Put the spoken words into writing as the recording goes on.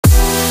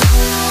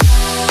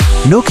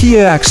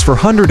Nokia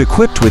X400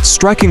 equipped with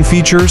striking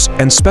features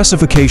and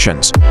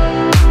specifications.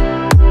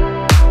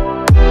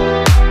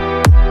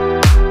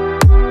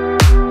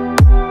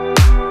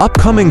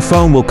 Upcoming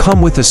phone will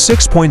come with a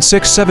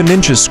 6.67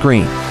 inches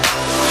screen,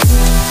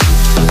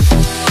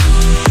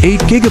 8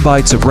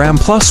 GB of RAM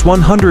plus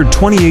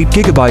 128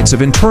 GB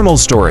of internal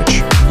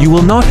storage. You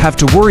will not have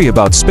to worry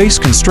about space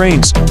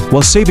constraints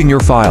while saving your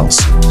files,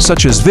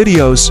 such as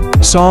videos,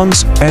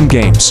 songs, and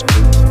games.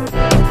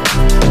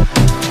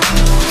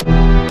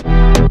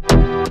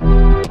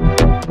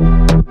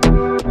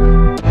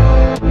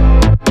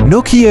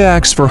 Nokia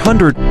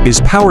X400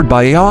 is powered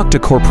by an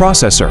octa-core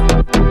processor.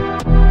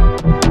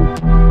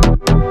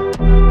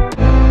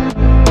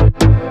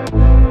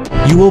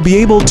 You will be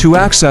able to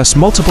access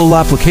multiple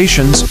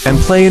applications and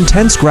play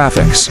intense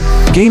graphics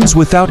games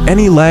without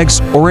any lags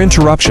or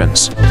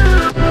interruptions.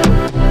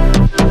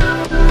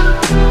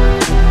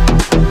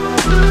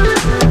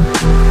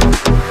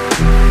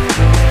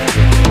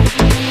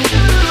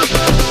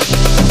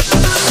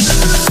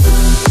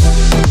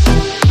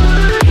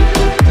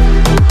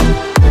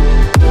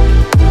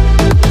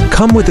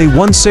 Come with a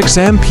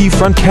 16MP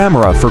front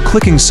camera for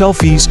clicking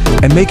selfies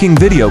and making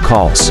video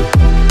calls.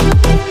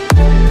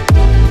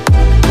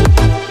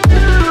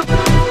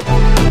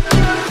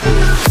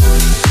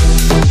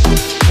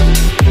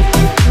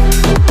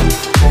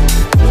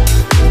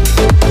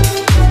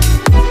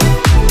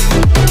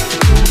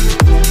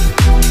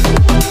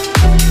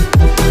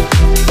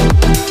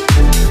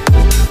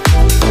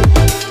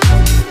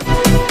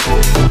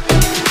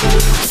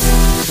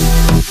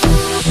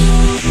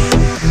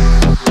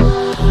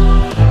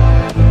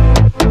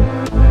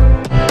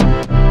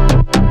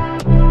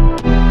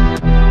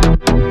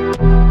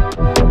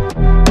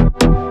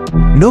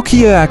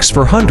 Nokia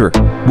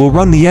X400 will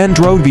run the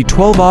Android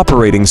V12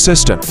 operating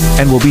system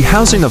and will be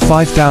housing a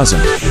 5000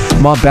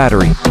 mAh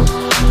battery.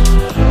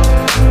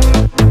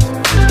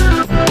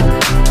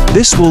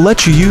 This will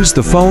let you use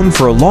the phone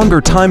for a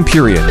longer time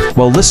period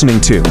while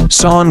listening to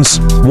songs,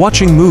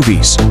 watching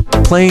movies,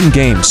 playing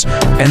games,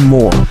 and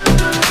more.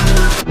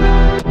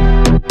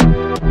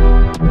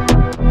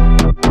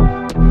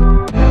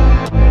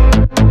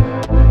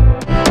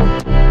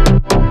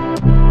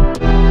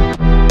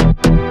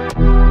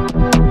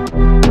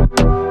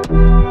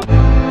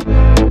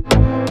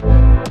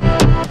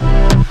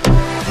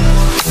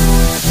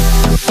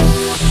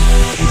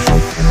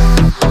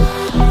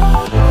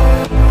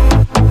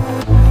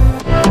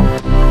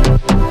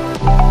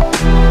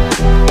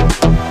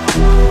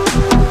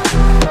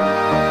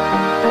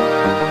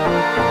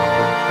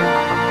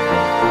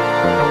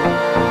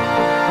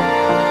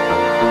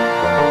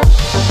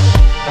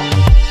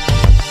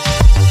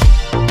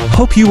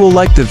 Hope you will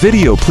like the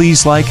video.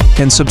 Please like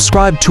and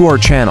subscribe to our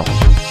channel.